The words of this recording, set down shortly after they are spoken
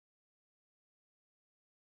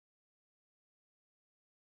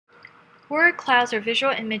Word clouds are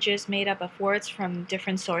visual images made up of words from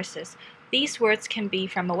different sources. These words can be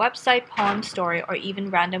from a website, poem, story, or even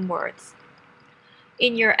random words.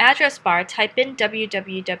 In your address bar, type in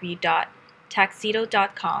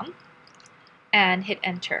www.tagxedo.com and hit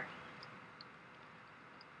enter.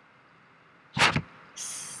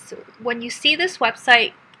 So when you see this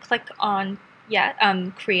website, click on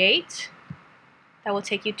create. That will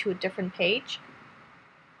take you to a different page.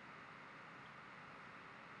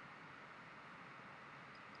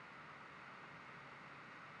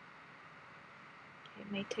 It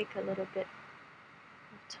may take a little bit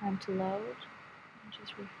of time to load.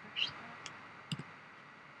 Just refresh that.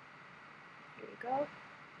 Here we go.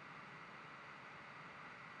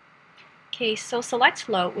 Okay, so select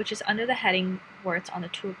load, which is under the heading words on the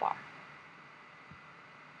toolbar.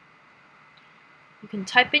 You can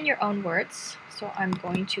type in your own words. So I'm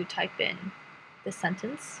going to type in the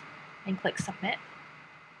sentence and click submit.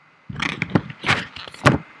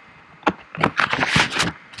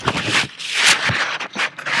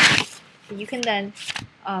 You can then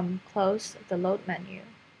close the load menu.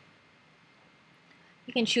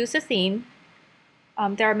 You can choose a theme.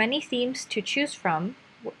 There are many themes to choose from.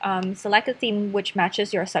 Select a theme which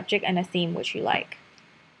matches your subject and a theme which you like.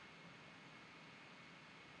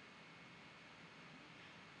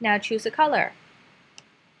 Now choose a color.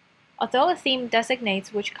 Although a theme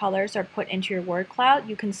designates which colors are put into your word cloud,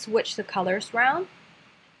 you can switch the colors around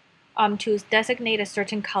to designate a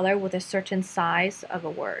certain color with a certain size of a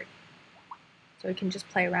word. So you can just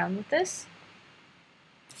play around with this.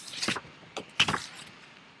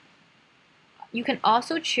 You can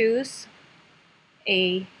also choose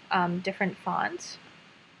a different font.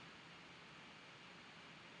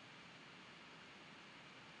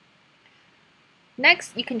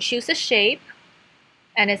 Next, you can choose a shape,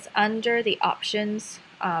 and it's under the options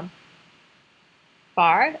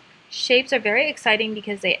bar. Shapes are very exciting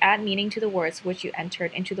because they add meaning to the words which you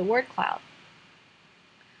entered into the word cloud.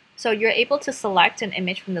 So you're able to select an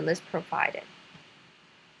image from the list provided.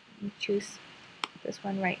 Choose this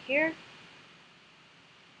one right here.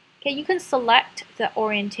 Okay, you can select the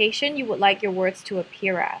orientation you would like your words to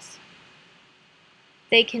appear as.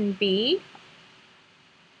 They can be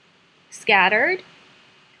scattered,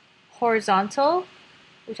 horizontal,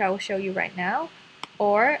 which I will show you right now,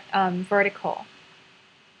 or vertical.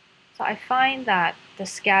 So I find that the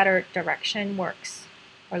scattered direction works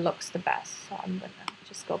or looks the best. So I'm going to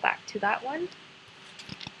just go back to that one.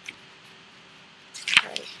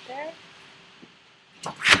 Right there.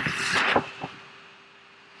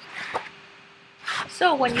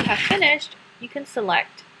 So when you have finished, you can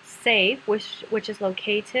select Save, which is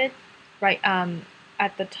located right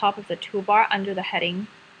at the top of the toolbar under the heading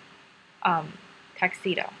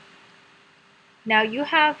Tagxedo. Now you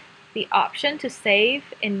have the option to save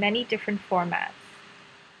in many different formats.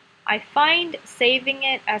 I find saving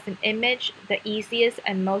it as an image the easiest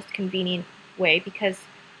and most convenient way because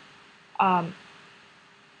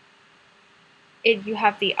you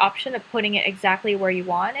have the option of putting it exactly where you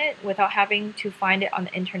want it without having to find it on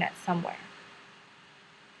the internet somewhere.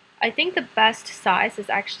 I think the best size is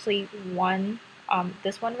actually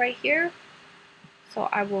this one right here. So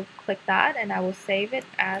I will click that and I will save it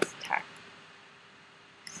as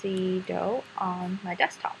Tagxedo on my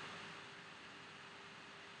desktop.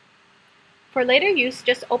 For later use,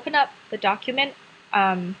 just open up the document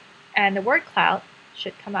and the word cloud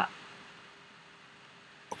should come up.